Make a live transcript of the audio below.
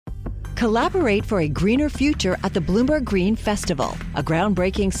Collaborate for a greener future at the Bloomberg Green Festival, a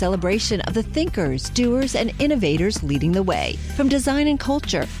groundbreaking celebration of the thinkers, doers, and innovators leading the way. From design and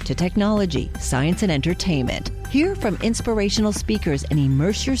culture to technology, science, and entertainment. Hear from inspirational speakers and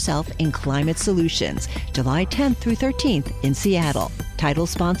immerse yourself in climate solutions. July 10th through 13th in Seattle. Title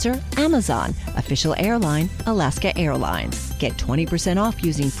sponsor, Amazon. Official airline, Alaska Airlines. Get 20% off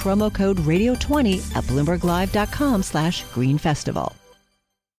using promo code Radio20 at BloombergLive.com/Green Festival.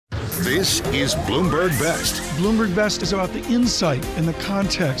 This is Bloomberg Best. Bloomberg Best is about the insight and the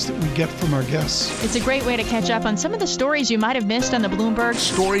context that we get from our guests. It's a great way to catch up on some of the stories you might have missed on the Bloomberg.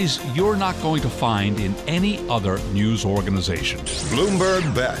 Stories you're not going to find in any other news organization.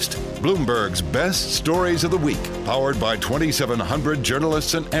 Bloomberg Best. Bloomberg's best stories of the week. Powered by 2,700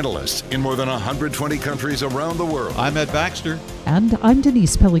 journalists and analysts in more than 120 countries around the world. I'm Ed Baxter. And I'm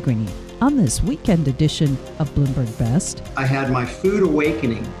Denise Pellegrini. On this weekend edition of Bloomberg Best, I had my food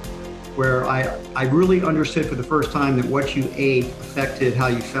awakening, where I really understood for the first time that what you ate affected how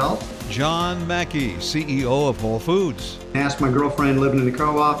you felt. John Mackey, CEO of Whole Foods. I asked my girlfriend living in the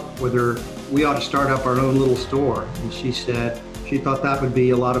co-op whether we ought to start up our own little store. And she said she thought that would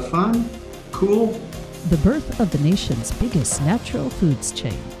be a lot of fun, cool. The birth of the nation's biggest natural foods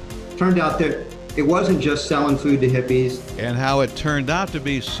chain. Turned out that it wasn't just selling food to hippies. And how it turned out to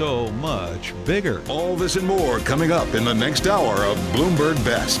be so much bigger. All this and more coming up in the next hour of Bloomberg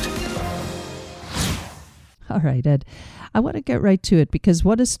Best. All right, Ed, I want to get right to it because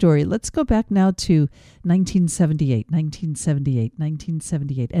what a story. Let's go back now to 1978,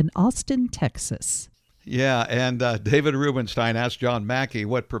 in Austin, Texas. Yeah, and David Rubenstein asked John Mackey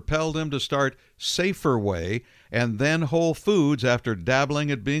what propelled him to start Saferway and then Whole Foods after dabbling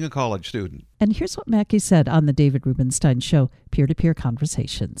at being a college student. And here's what Mackey said on the David Rubenstein Show, Peer-to-Peer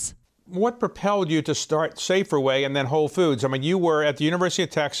Conversations. What propelled you to start Saferway and then Whole Foods? I mean, you were at the University of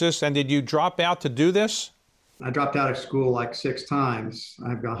Texas, and did you drop out to do this? I dropped out of school like 6 times.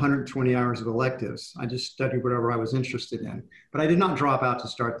 I've got 120 hours of electives. I just studied whatever I was interested in. But I did not drop out to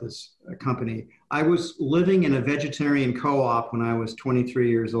start this company. I was living in a vegetarian co-op when I was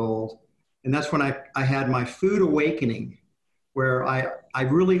 23 years old. And that's when I had my food awakening, where I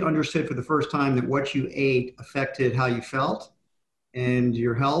really understood for the first time that what you ate affected how you felt and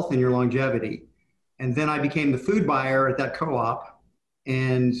your health and your longevity. And then I became the food buyer at that co-op.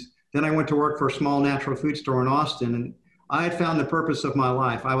 And then I went to work for a small natural food store in Austin, and I had found the purpose of my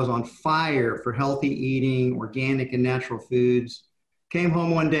life. I was on fire for healthy eating, organic and natural foods. Came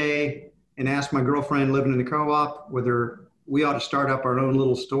home one day and asked my girlfriend living in the co-op whether we ought to start up our own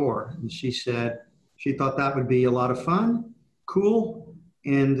little store. And she said she thought that would be a lot of fun, cool.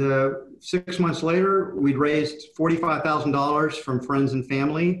 And 6 months later, we'd raised $45,000 from friends and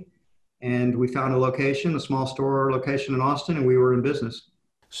family, and we found a location, a small store location in Austin, and we were in business.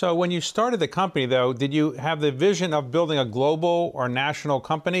 So when you started the company, though, did you have the vision of building a global or national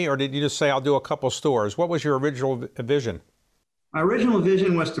company, or did you just say, I'll do a couple stores? What was your original vision? My original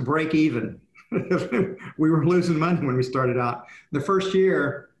vision was to break even. We were losing money when we started out. The first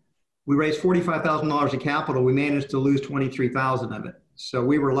year, we raised $45,000 of capital. We managed to lose $23,000 of it. So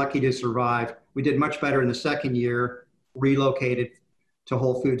we were lucky to survive. We did much better in the second year, relocated to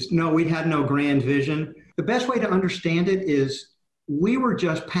Whole Foods. No, we had no grand vision. The best way to understand it is we were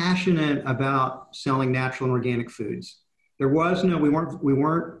just passionate about selling natural and organic foods. There was no,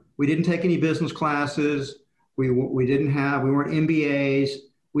 we didn't take any business classes. We weren't MBAs.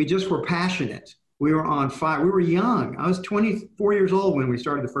 We just were passionate. We were on fire. We were young. I was 24 years old when we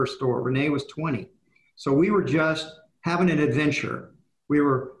started the first store. Renee was 20. So we were just having an adventure. We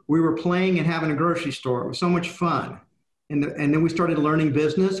were playing and having a grocery store. It was so much fun. And then we started learning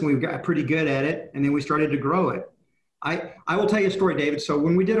business, and we got pretty good at it. And then we started to grow it. I will tell you a story, David. So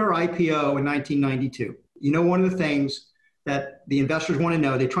when we did our IPO in 1992, one of the things that the investors want to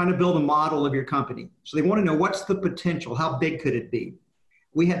know, they're trying to build a model of your company. So they want to know, what's the potential? How big could it be?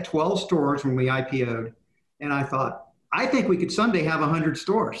 We had 12 stores when we IPO'd. And I thought, I think we could someday have 100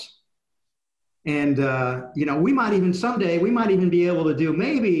 stores. And, we might even be able to do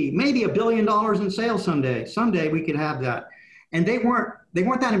maybe $1 billion in sales someday. Someday we could have that. And they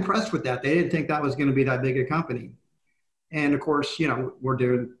weren't that impressed with that. They didn't think that was going to be that big a company. And of course, we're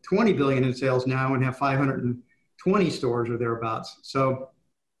doing 20 billion in sales now and have 520 stores or thereabouts. So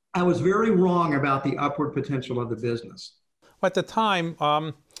I was very wrong about the upward potential of the business. At the time,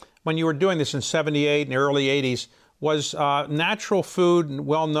 when you were doing this in 78 and the early 80s, was natural food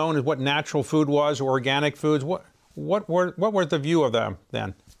well known as what natural food was, or organic foods? What was the view of them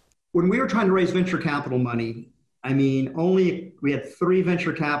then? When we were trying to raise venture capital money, we had 3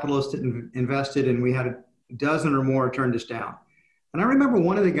 venture capitalists that invested, and we had a dozen or more turned us down. And I remember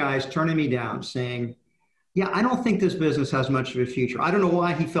one of the guys turning me down saying, yeah, I don't think this business has much of a future. I don't know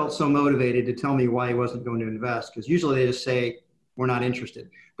why he felt so motivated to tell me why he wasn't going to invest, because usually they just say, we're not interested.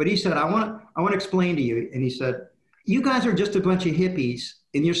 But he said, I want to explain to you. And he said, you guys are just a bunch of hippies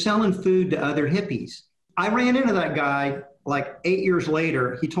and you're selling food to other hippies. I ran into that guy like 8 years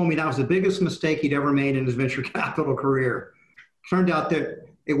later. He told me that was the biggest mistake he'd ever made in his venture capital career. Turned out that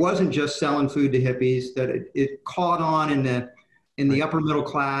it wasn't just selling food to hippies, that it caught on in the upper middle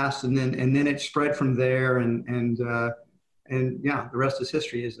class, and then it spread from there, and yeah, the rest is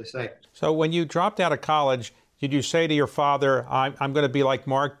history, as they say. So when you dropped out of college, did you say to your father, I'm going to be like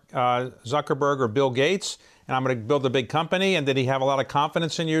Mark Zuckerberg or Bill Gates, and I'm going to build a big company? And did he have a lot of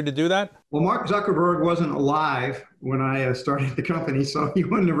confidence in you to do that? Well, Mark Zuckerberg wasn't alive when I started the company, so he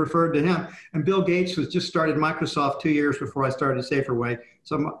wouldn't have referred to him. And Bill Gates was just started Microsoft 2 years before I started SaferWay,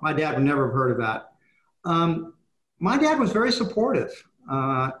 so my dad would never have heard of that. My dad was very supportive.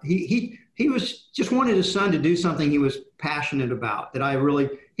 He was just wanted his son to do something he was passionate about,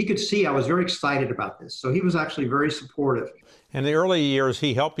 he could see I was very excited about this. So he was actually very supportive. In the early years,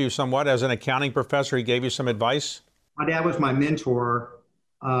 he helped you somewhat as an accounting professor. He gave you some advice? My dad was my mentor.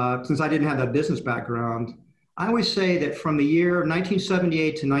 Since I didn't have that business background, I always say that from the year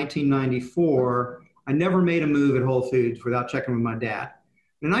 1978 to 1994, I never made a move at Whole Foods without checking with my dad.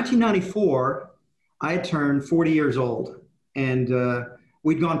 In 1994, I had turned 40 years old, and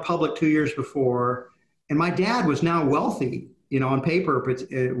we'd gone public 2 years before, and my dad was now wealthy, on paper,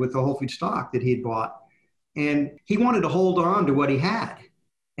 with the Whole Foods stock that he'd bought. And he wanted to hold on to what he had.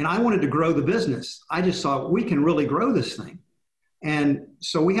 And I wanted to grow the business. I just thought, we can really grow this thing. And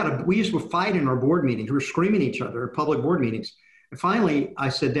so we used to fight in our board meetings. We were screaming at each other at public board meetings. And finally, I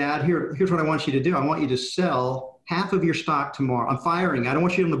said, Dad, here's what I want you to do. I want you to sell half of your stock tomorrow. I'm firing. I don't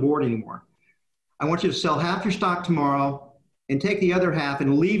want you on the board anymore. I want you to sell half your stock tomorrow and take the other half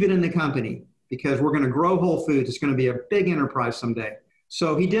and leave it in the company, because we're going to grow Whole Foods. It's going to be a big enterprise someday.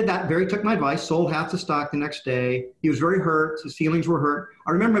 So he did that. Barry took my advice, sold half the stock the next day. He was very hurt. His feelings were hurt.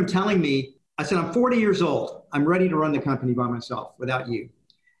 I remember him telling me, I said, I'm 40 years old. I'm ready to run the company by myself without you.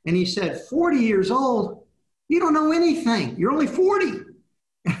 And he said, 40 years old? You don't know anything. You're only 40.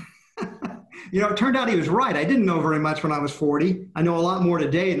 It turned out he was right. I didn't know very much when I was 40. I know a lot more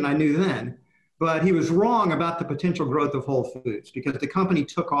today than I knew then. But he was wrong about the potential growth of Whole Foods, because the company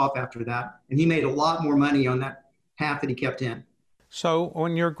took off after that, and he made a lot more money on that half that he kept in. So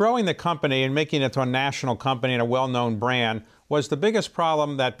when you're growing the company and making it to a national company and a well-known brand, was the biggest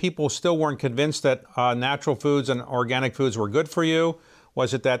problem that people still weren't convinced that natural foods and organic foods were good for you?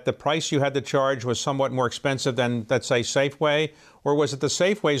 Was it that the price you had to charge was somewhat more expensive than, let's say, Safeway? Or was it the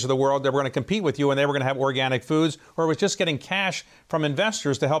Safeways of the world that were going to compete with you and they were going to have organic foods? Or was just getting cash from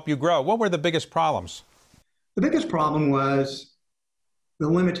investors to help you grow? What were the biggest problems? The biggest problem was the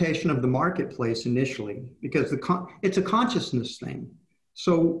limitation of the marketplace initially, because it's a consciousness thing.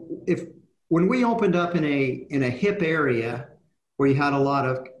 So when we opened up in a hip area where you had a lot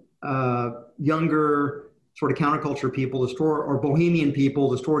of younger sort of counterculture people, or bohemian people,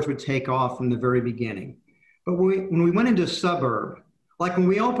 the stores would take off from the very beginning. But when we went into a suburb, like when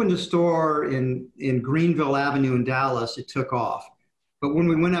we opened a store in Greenville Avenue in Dallas, it took off. But when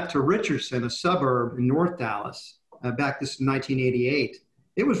we went up to Richardson, a suburb in North Dallas, in 1988,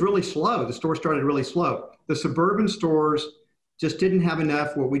 it was really slow. The store started really slow. The suburban stores just didn't have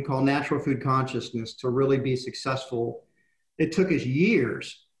enough what we'd call natural food consciousness to really be successful. It took us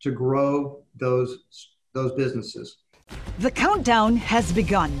years to grow those businesses. The countdown has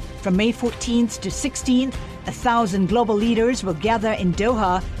begun. From May 14th to 16th, 1,000 global leaders will gather in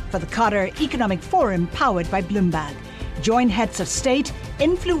Doha for the Qatar Economic Forum powered by Bloomberg. Join heads of state,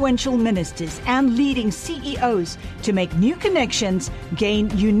 influential ministers, and leading CEOs to make new connections, gain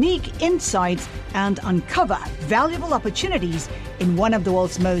unique insights, and uncover valuable opportunities in one of the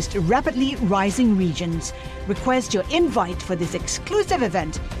world's most rapidly rising regions. Request your invite for this exclusive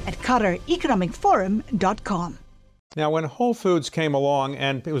event at QatarEconomicForum.com. Now, when Whole Foods came along,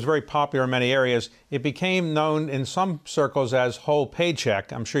 and it was very popular in many areas, it became known in some circles as Whole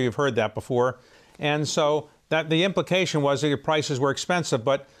Paycheck. I'm sure you've heard that before. And so that the implication was that your prices were expensive,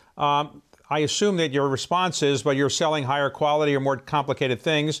 but I assume that your response is, but you're selling higher quality or more complicated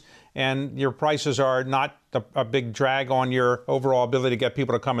things, and your prices are not a big drag on your overall ability to get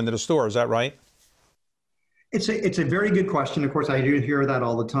people to come into the store. Is that right? It's a very good question. Of course, I do hear that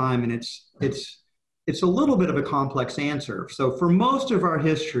all the time, and it's a little bit of a complex answer. So for most of our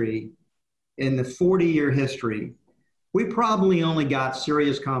history, in the 40-year history, we probably only got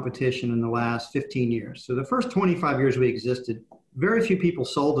serious competition in the last 15 years. So the first 25 years we existed, very few people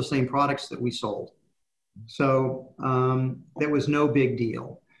sold the same products that we sold. So that was no big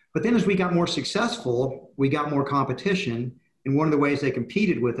deal. But then as we got more successful, we got more competition. And one of the ways they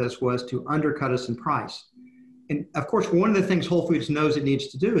competed with us was to undercut us in price. And of course, one of the things Whole Foods knows it needs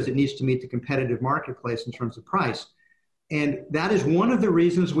to do is it needs to meet the competitive marketplace in terms of price. And that is one of the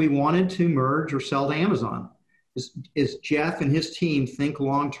reasons we wanted to merge or sell to Amazon, is Jeff and his team think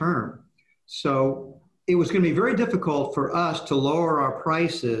long term. So it was going to be very difficult for us to lower our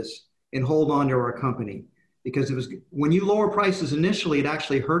prices and hold on to our company, because it was, when you lower prices initially, it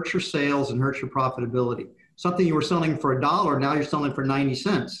actually hurts your sales and hurts your profitability. Something you were selling for $1, now you're selling for 90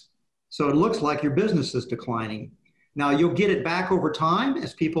 cents. So it looks like your business is declining. Now you'll get it back over time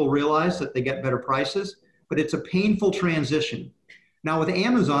as people realize that they get better prices, but it's a painful transition. Now with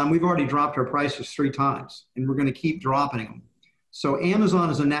Amazon, we've already dropped our prices 3 times, and we're going to keep dropping them. So Amazon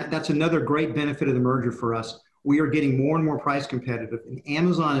is that's another great benefit of the merger for us. We are getting more and more price competitive, and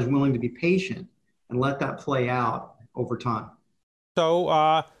Amazon is willing to be patient and let that play out over time. So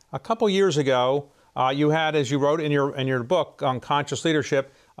a couple years ago, you had, as you wrote in your book on conscious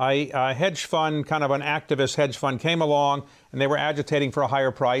leadership, a hedge fund, kind of an activist hedge fund, came along, and they were agitating for a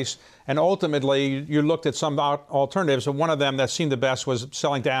higher price. And ultimately, you looked at some alternatives, and one of them that seemed the best was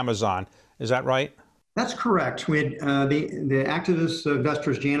selling to Amazon. Is that right? That's correct. We had the activist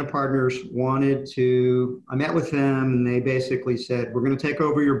investors, Jana Partners, wanted to. I met with them, and they basically said, "We're going to take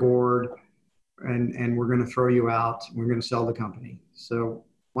over your board, and we're going to throw you out. We're going to sell the company. So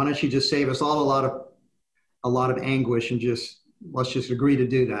why don't you just save us all a lot of anguish, and let's just agree to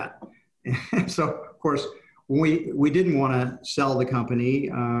do that." And so, of course, we didn't want to sell the company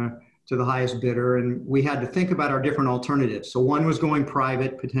to the highest bidder, and we had to think about our different alternatives. So one was going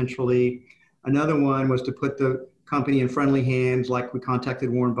private potentially. Another one was to put the company in friendly hands, like we contacted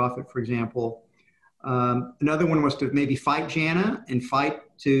Warren Buffett, for example. Another one was to maybe fight Jana and fight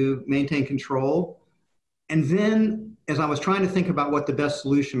to maintain control. And then, as I was trying to think about what the best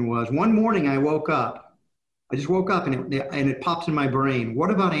solution was, one morning I woke up. I just woke up and it popped in my brain.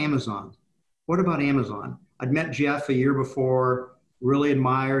 What about Amazon? What about Amazon? I'd met Jeff a year before, really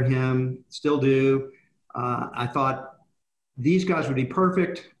admire him, still do. I thought, these guys would be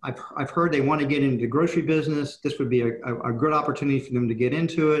perfect. I've heard they want to get into the grocery business. This would be a good opportunity for them to get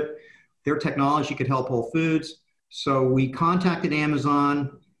into it. Their technology could help Whole Foods. So we contacted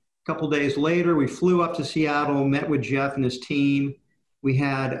Amazon. A couple days later, we flew up to Seattle, met with Jeff and his team. We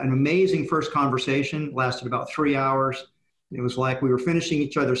had an amazing first conversation, lasted about 3 hours. It was like we were finishing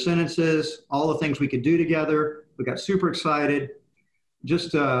each other's sentences, all the things we could do together. We got super excited.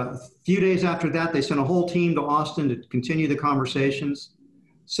 Just a few days after that, they sent a whole team to Austin to continue the conversations.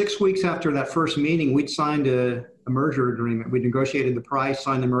 6 weeks after that first meeting, we'd signed a merger agreement. We negotiated the price,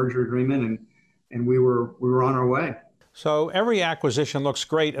 signed the merger agreement, and we were on our way. So every acquisition looks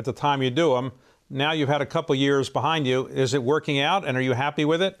great at the time you do them. Now you've had a couple years behind you. Is it working out, and are you happy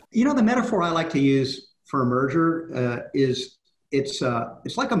with it? You know, the metaphor I like to use for a merger is it's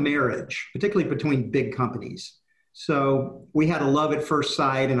like a marriage, particularly between big companies. So we had a love at first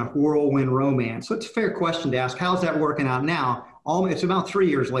sight and a whirlwind romance. So it's a fair question to ask, how's that working out now? It's about 3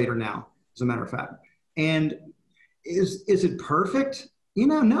 years later now, as a matter of fact. And is it perfect? You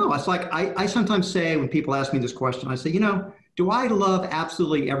know, no. It's like I sometimes say, when people ask me this question, I say, you know, do I love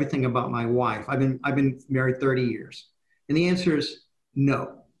absolutely everything about my wife? I've been married 30 years. And the answer is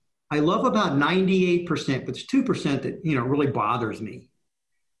no. I love about 98%, but it's 2% that, you know, really bothers me.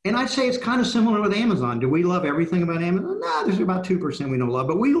 And I'd say it's kind of similar with Amazon. Do we love everything about Amazon? No, there's about 2% we don't love,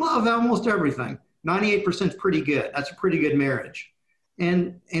 but we love almost everything. 98% is pretty good. That's a pretty good marriage.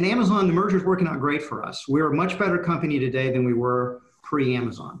 And Amazon, the merger is working out great for us. We're a much better company today than we were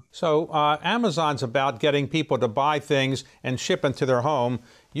pre-Amazon. So Amazon's about getting people to buy things and ship into their home.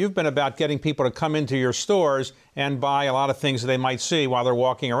 You've been about getting people to come into your stores and buy a lot of things that they might see while they're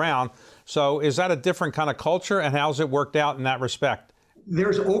walking around. So is that a different kind of culture, and how's it worked out in that respect?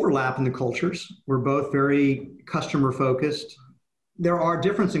 There's overlap in the cultures. We're both very customer focused. There are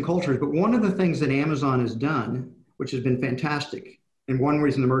differences in cultures, but one of the things that Amazon has done, which has been fantastic, and one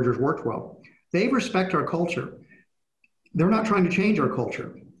reason the merger's worked well, they respect our culture. They're not trying to change our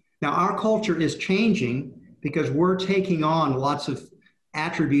culture. Now, our culture is changing because we're taking on lots of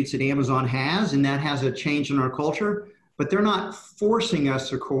attributes that Amazon has, and that has a change in our culture, but they're not forcing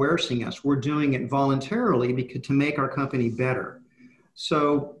us or coercing us. We're doing it voluntarily to make our company better.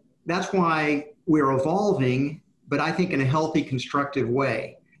 So that's why we're evolving, but I think in a healthy, constructive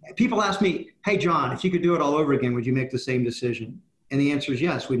way. People ask me, hey, John, if you could do it all over again, would you make the same decision? And the answer is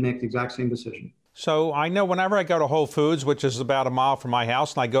yes, we'd make the exact same decision. So I know whenever I go to Whole Foods, which is about a mile from my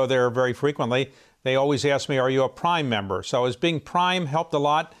house, and I go there very frequently, they always ask me, are you a Prime member? So has being Prime helped a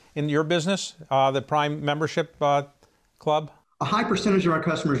lot in your business, the Prime membership club? A high percentage of our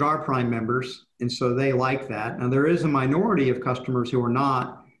customers are Prime members, and so they like that. Now, there is a minority of customers who are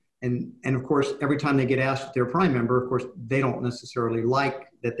not, and of course, every time they get asked if they're a Prime member, of course, they don't necessarily like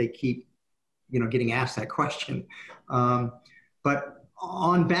that they keep, getting asked that question. But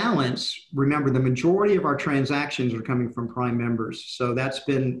on balance, remember, the majority of our transactions are coming from Prime members, so that's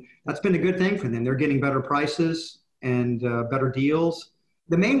been a good thing for them. They're getting better prices and better deals.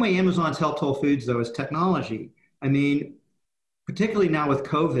 The main way Amazon's helped Whole Foods, though, is technology. I mean, particularly now with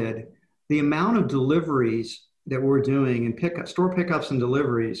COVID, the amount of deliveries that we're doing and store pickups and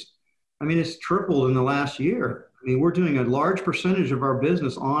deliveries, I mean, it's tripled in the last year. I mean, we're doing a large percentage of our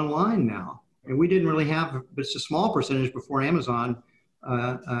business online now, and we didn't really have, it's a small percentage before Amazon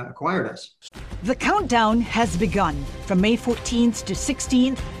acquired us. The countdown has begun. From May 14th to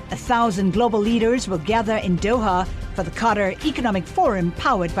 16th, 1,000 global leaders will gather in Doha for the Qatar Economic Forum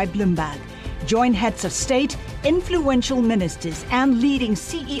powered by Bloomberg. Join heads of state, influential ministers, and leading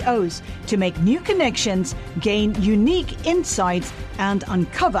CEOs to make new connections, gain unique insights, and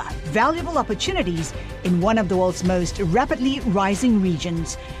uncover valuable opportunities in one of the world's most rapidly rising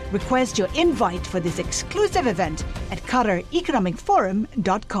regions. Request your invite for this exclusive event at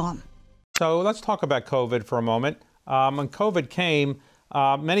QatarEconomicForum.com. So let's talk about COVID for a moment. When COVID came,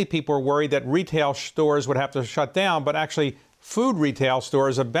 many people were worried that retail stores would have to shut down, but actually food retail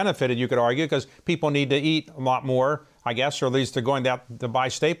stores have benefited, you could argue, because people need to eat a lot more, I guess, or at least they're going out to buy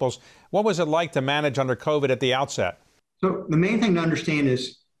staples. What was it like to manage under COVID at the outset? So the main thing to understand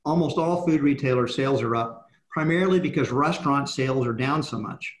is almost all food retailer sales are up, primarily because restaurant sales are down so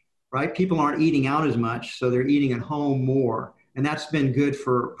much, right? People aren't eating out as much, so they're eating at home more. And that's been good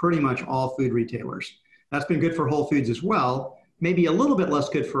for pretty much all food retailers. That's been good for Whole Foods as well. Maybe a little bit less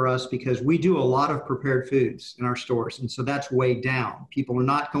good for us because we do a lot of prepared foods in our stores. And so that's way down. People are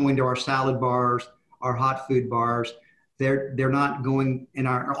not going to our salad bars, our hot food bars. They're not going, and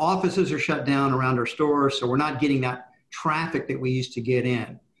our offices are shut down around our stores. So we're not getting that traffic that we used to get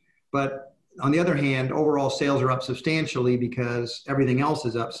in. But on the other hand, overall sales are up substantially because everything else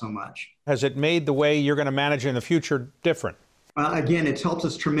is up so much. Has it made the way you're going to manage in the future different? Again, it's helped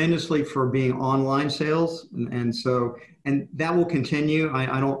us tremendously for being online sales, and that will continue.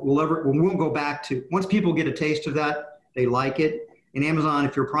 We won't go back to, once people get a taste of that, they like it. In Amazon,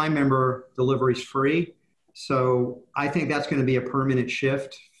 if you're a Prime member, delivery is free. So I think that's going to be a permanent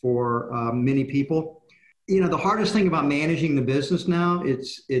shift for many people. The hardest thing about managing the business now,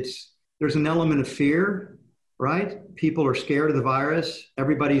 there's an element of fear, right? People are scared of the virus.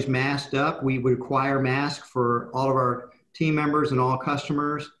 Everybody's masked up. We require masks for all of our team members and all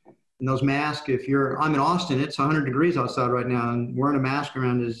customers. And those masks, I'm in Austin, it's 100 degrees outside right now, and wearing a mask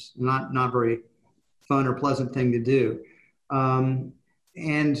around is not very fun or pleasant thing to do. And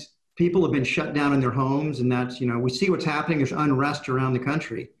people have been shut down in their homes, and that's, we see what's happening. There's unrest around the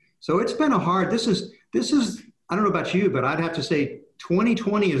country. So it's been this is, I don't know about you, but I'd have to say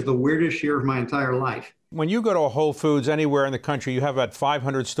 2020 is the weirdest year of my entire life. When you go to a Whole Foods anywhere in the country, you have about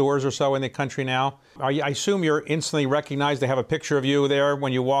 500 stores or so in the country now. I assume you're instantly recognized. They have a picture of you there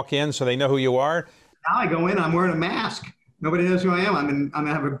when you walk in, so they know who you are. Now I go in, I'm wearing a mask. Nobody knows who I am. I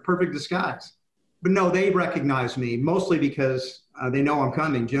have a perfect disguise. But no, they recognize me, mostly because they know I'm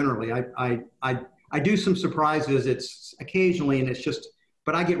coming generally. I do some surprise visits occasionally, and it's just,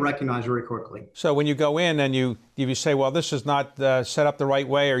 but I get recognized very quickly. So when you go in and you say, well, this is not set up the right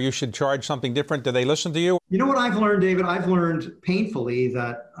way, or you should charge something different, do they listen to you? You know what I've learned, David? I've learned painfully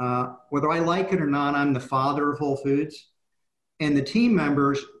that whether I like it or not, I'm the father of Whole Foods. And the team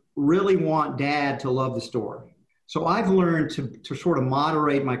members really want dad to love the store. So I've learned to sort of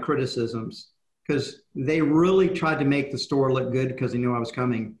moderate my criticisms because they really tried to make the store look good because they knew I was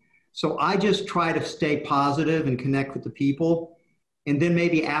coming. So I just try to stay positive and connect with the people. And then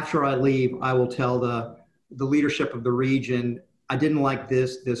maybe after I leave, I will tell the leadership of the region, I didn't like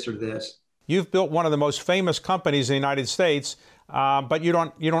this, or this. You've built one of the most famous companies in the United States, but you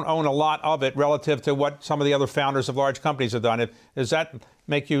don't own a lot of it relative to what some of the other founders of large companies have done. Does that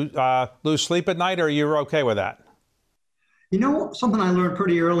make you lose sleep at night, or you're okay with that? Something I learned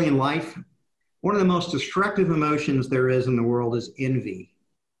pretty early in life, one of the most destructive emotions there is in the world is envy.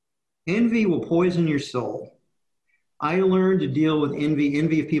 Envy will poison your soul. I learned to deal with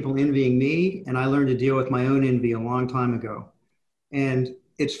envy of people envying me, and I learned to deal with my own envy a long time ago. And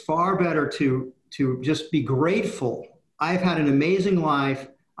it's far better to just be grateful. I've had an amazing life.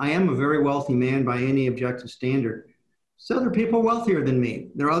 I am a very wealthy man by any objective standard. So there are people wealthier than me.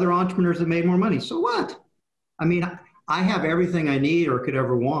 There are other entrepreneurs that made more money. So what? I mean, I have everything I need or could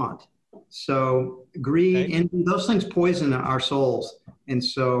ever want. So greed, envy, those things poison our souls. And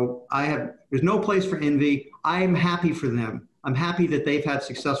so there's no place for envy. I am happy for them. I'm happy that they've had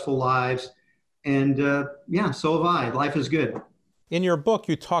successful lives. And so have I. Life is good. In your book,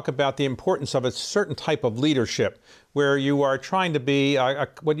 you talk about the importance of a certain type of leadership where you are trying to be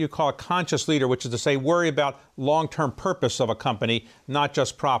what you call a conscious leader, which is to say worry about long-term purpose of a company, not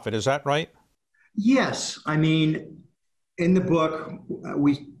just profit. Is that right? Yes. I mean, in the book,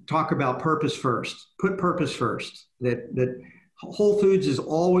 we talk about purpose first. Put purpose first. That Whole Foods has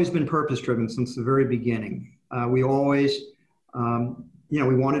always been purpose-driven since the very beginning. We always,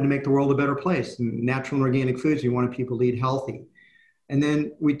 we wanted to make the world a better place. And natural and organic foods, we wanted people to eat healthy. And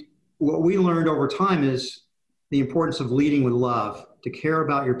then what we learned over time is the importance of leading with love, to care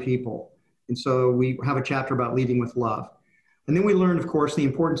about your people. And so we have a chapter about leading with love. And then we learned, of course, the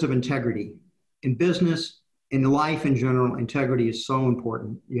importance of integrity. In business, in life in general, integrity is so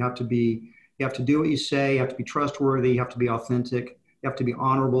important. You have to do what you say, you have to be trustworthy, you have to be authentic, you have to be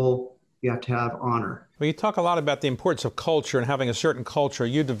honorable, you have to have honor. Well, you talk a lot about the importance of culture and having a certain culture.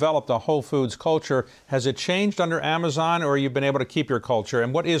 You developed a Whole Foods culture. Has it changed under Amazon, or you've been able to keep your culture?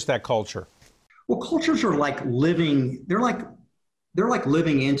 And what is that culture? Well, cultures are like living, they're like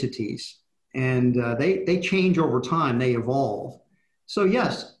living entities, and they change over time, they evolve. So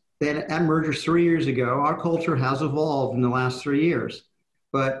yes, at merger 3 years ago, our culture has evolved in the last 3 years.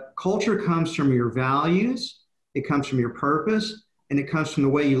 But culture comes from your values, it comes from your purpose, and it comes from the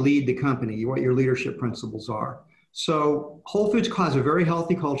way you lead the company, what your leadership principles are. So Whole Foods has a very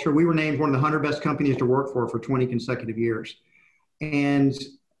healthy culture. We were named one of the 100 best companies to work for 20 consecutive years. And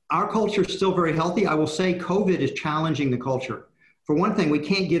our culture is still very healthy. I will say COVID is challenging the culture. For one thing, we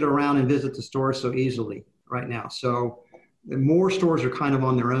can't get around and visit the stores so easily right now. So more stores are kind of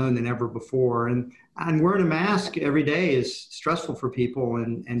on their own than ever before. And wearing a mask every day is stressful for people.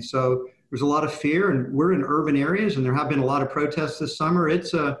 And so there's a lot of fear, and we're in urban areas, and there have been a lot of protests this summer.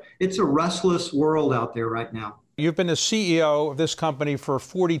 It's a restless world out there right now. You've been the CEO of this company for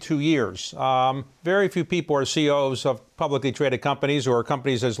 42 years. Very few people are CEOs of publicly traded companies or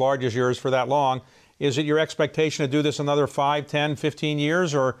companies as large as yours for that long. Is it your expectation to do this another 5, 10, 15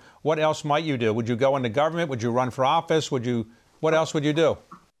 years, or what else might you do? Would you go into government? Would you run for office? What else would you do?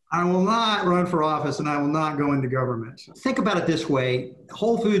 I will not run for office, and I will not go into government. Think about it this way.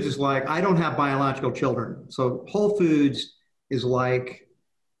 Whole Foods is like, I don't have biological children. So Whole Foods is like,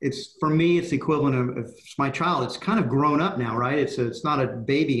 for me, it's the equivalent of my child. It's kind of grown up now, right? It's not a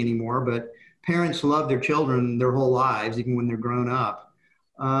baby anymore, but parents love their children their whole lives, even when they're grown up.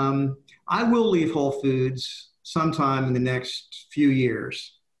 I will leave Whole Foods sometime in the next few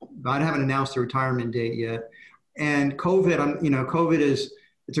years. I haven't announced the retirement date yet. And COVID,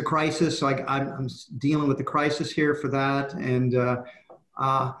 it's a crisis. So I'm dealing with the crisis here for that. And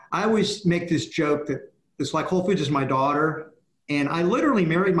I always make this joke that it's like Whole Foods is my daughter. And I literally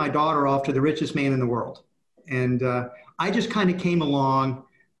married my daughter off to the richest man in the world. And I just kind of came along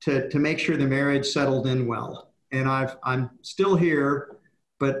to make sure the marriage settled in well. And I'm still here,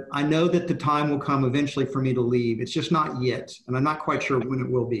 but I know that the time will come eventually for me to leave. It's just not yet. And I'm not quite sure when it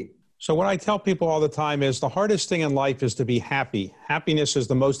will be. So what I tell people all the time is the hardest thing in life is to be happy. Happiness is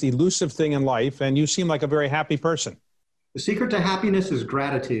the most elusive thing in life, and you seem like a very happy person. The secret to happiness is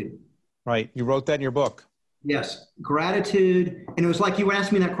gratitude. Right. You wrote that in your book. Yes, gratitude. And it was like you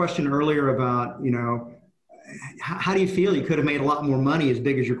asked me that question earlier about, how do you feel? You could have made a lot more money as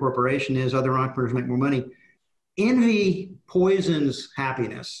big as your corporation is. Other entrepreneurs make more money. Envy poisons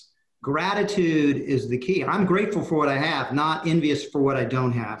happiness. Gratitude is the key. I'm grateful for what I have, not envious for what I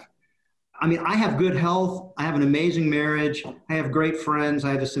don't have. I mean, I have good health. I have an amazing marriage. I have great friends.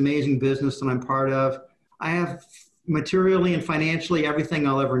 I have this amazing business that I'm part of. I have materially and financially everything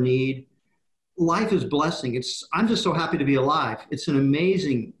I'll ever need. Life is blessing. I'm just so happy to be alive. It's an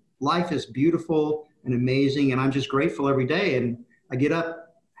amazing, life is beautiful and amazing. And I'm just grateful every day. And I get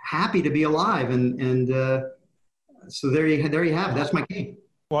up happy to be alive. And so there you have it. That's my key.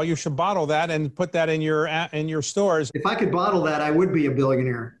 Well, you should bottle that and put that in your stores. If I could bottle that, I would be a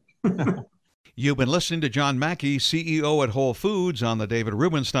billionaire. You've been listening to John Mackey, CEO at Whole Foods, on the David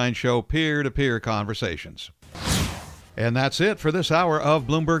Rubenstein Show, Peer-to-Peer Conversations. And that's it for this hour of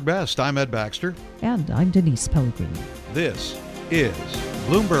Bloomberg Best. I'm Ed Baxter. And I'm Denise Pellegrini. This is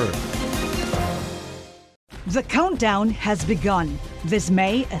Bloomberg. The countdown has begun. This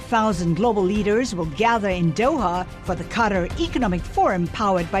May, 1,000 global leaders will gather in Doha for the Qatar Economic Forum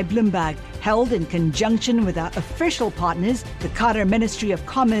powered by Bloomberg, held in conjunction with our official partners, the Qatar Ministry of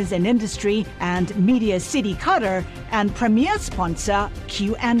Commerce and Industry and Media City Qatar, and premier sponsor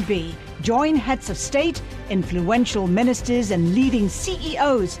QNB. Join heads of state, influential ministers, and leading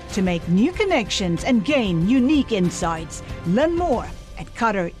CEOs to make new connections and gain unique insights. Learn more at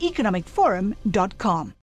QatarEconomicForum.com.